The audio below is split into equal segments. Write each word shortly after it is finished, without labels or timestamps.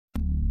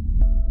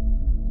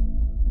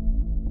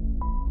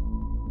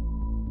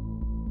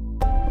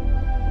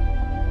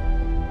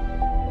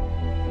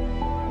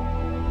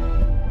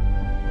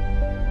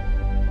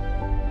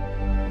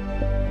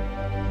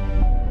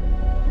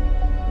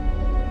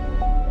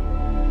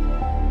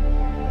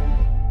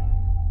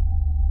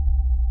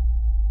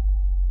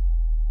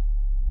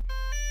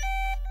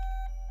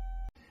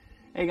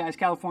Hey guys,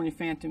 California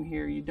Phantom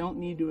here. You don't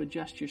need to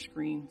adjust your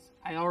screens.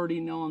 I already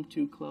know I'm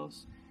too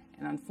close.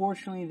 And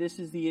unfortunately, this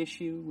is the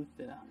issue with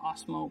the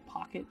Osmo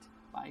Pocket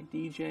by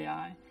DJI.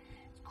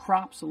 It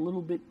crops a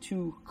little bit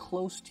too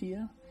close to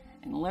you.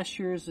 And unless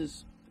yours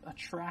is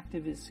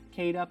attractive as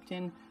Kate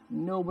Upton,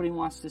 nobody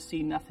wants to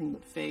see nothing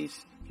but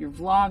face. If you're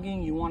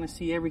vlogging, you want to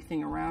see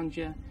everything around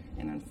you.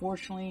 And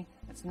unfortunately,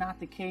 that's not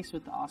the case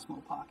with the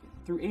Osmo Pocket.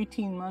 Through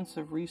 18 months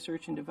of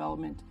research and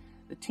development,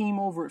 the team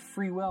over at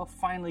Freewell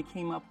finally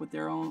came up with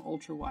their own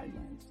ultra-wide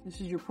lens.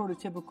 This is your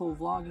prototypical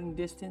vlogging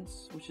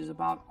distance, which is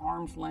about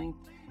arm's length,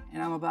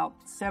 and I'm about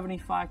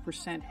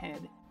 75%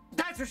 head.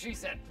 That's what she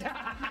said.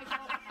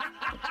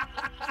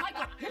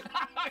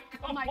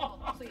 Michael,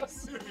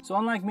 please. So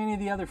unlike many of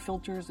the other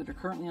filters that are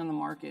currently on the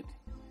market,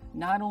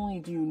 not only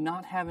do you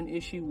not have an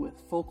issue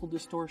with focal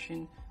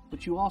distortion,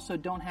 but you also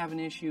don't have an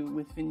issue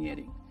with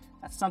vignetting.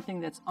 That's something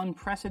that's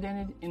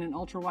unprecedented in an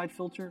ultra-wide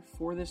filter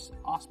for this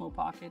Osmo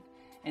Pocket,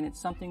 and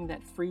it's something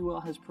that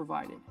Freewell has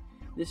provided.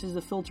 This is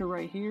the filter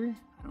right here.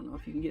 I don't know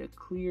if you can get a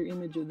clear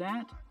image of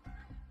that,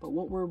 but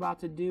what we're about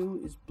to do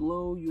is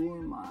blow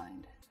your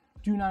mind.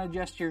 Do not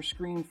adjust your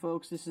screen,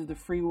 folks. This is the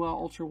Freewell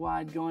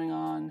ultra-wide going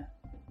on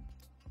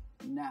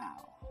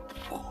now.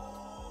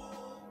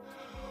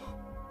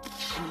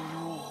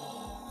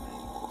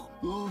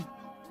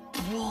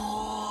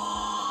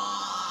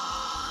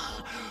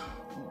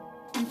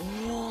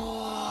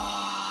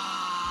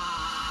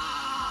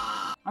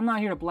 I'm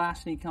not here to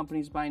blast any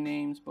companies by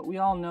names, but we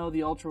all know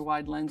the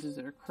ultra-wide lenses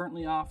that are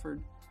currently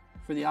offered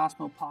for the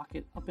Osmo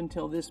Pocket up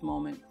until this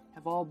moment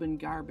have all been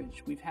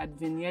garbage. We've had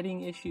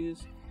vignetting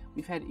issues,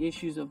 we've had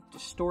issues of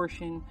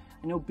distortion.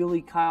 I know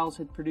Billy Kyles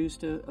had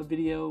produced a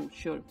video,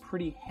 showed a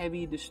pretty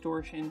heavy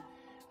distortion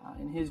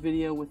in his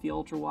video with the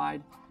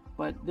ultra-wide,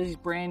 but these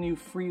brand new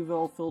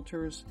Freewell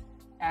filters,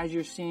 as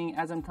you're seeing,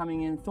 as I'm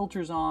coming in,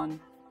 filters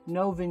on,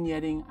 no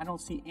vignetting. I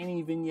don't see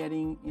any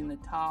vignetting in the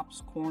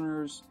tops,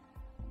 corners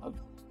of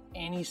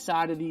any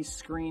side of the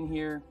screen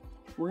here.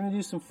 We're gonna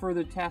do some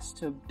further tests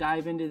to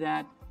dive into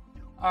that.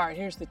 All right,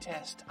 here's the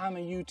test. I'm a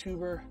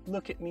YouTuber.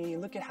 Look at me,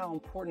 look at how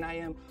important I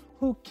am.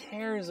 Who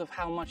cares of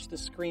how much the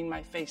screen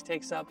my face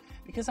takes up?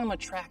 Because I'm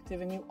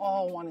attractive and you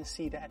all wanna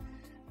see that.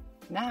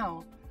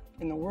 Now,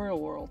 in the real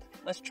world,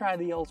 let's try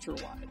the ultra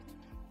wide.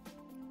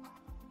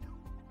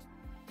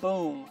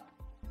 Boom,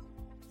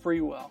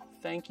 Freewell,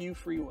 thank you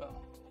Freewell.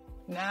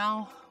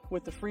 Now,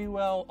 with the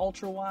Freewell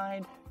ultra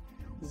wide,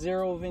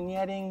 zero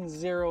vignetting,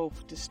 zero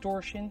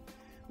distortion.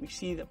 We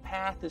see the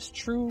path is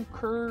true,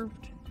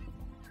 curved,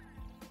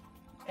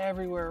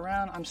 everywhere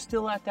around. I'm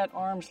still at that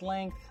arm's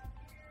length,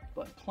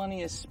 but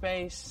plenty of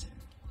space.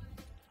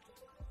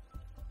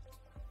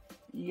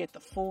 You get the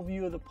full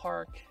view of the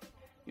park,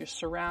 your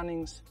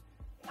surroundings,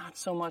 not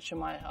so much of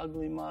my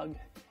ugly mug.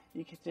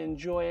 You get to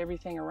enjoy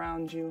everything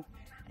around you,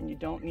 and you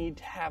don't need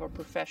to have a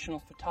professional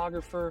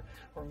photographer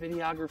or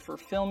videographer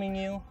filming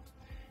you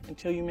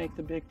until you make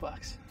the big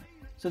bucks.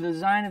 So the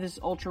design of this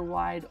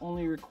ultra-wide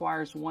only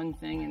requires one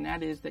thing, and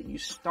that is that you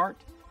start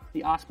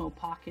the Osmo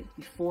Pocket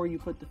before you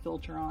put the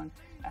filter on.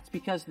 That's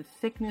because the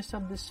thickness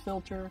of this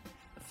filter,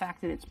 the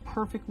fact that it's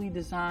perfectly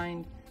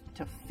designed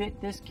to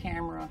fit this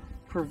camera,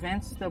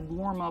 prevents the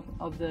warm-up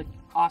of the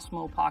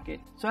Osmo Pocket.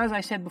 So as I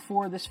said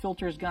before, this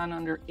filter has gone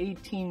under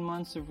 18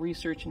 months of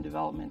research and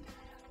development.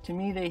 To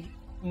me, they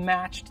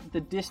matched the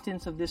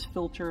distance of this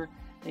filter.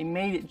 They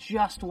made it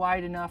just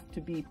wide enough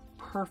to be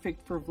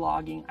perfect for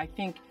vlogging. I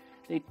think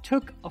they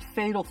took a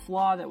fatal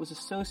flaw that was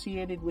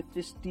associated with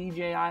this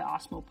DJI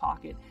Osmo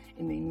Pocket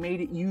and they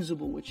made it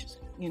usable, which is,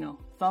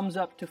 thumbs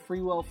up to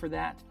Freewell for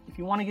that. If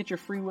you want to get your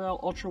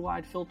Freewell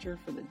ultra-wide filter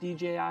for the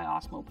DJI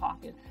Osmo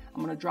Pocket,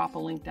 I'm going to drop a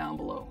link down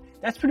below.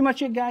 That's pretty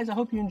much it, guys. I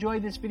hope you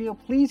enjoyed this video.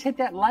 Please hit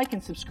that like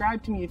and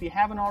subscribe to me if you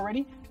haven't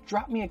already.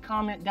 Drop me a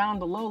comment down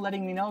below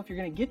letting me know if you're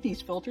going to get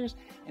these filters,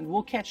 and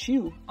we'll catch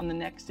you on the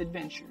next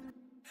adventure.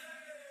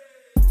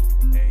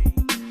 Hey.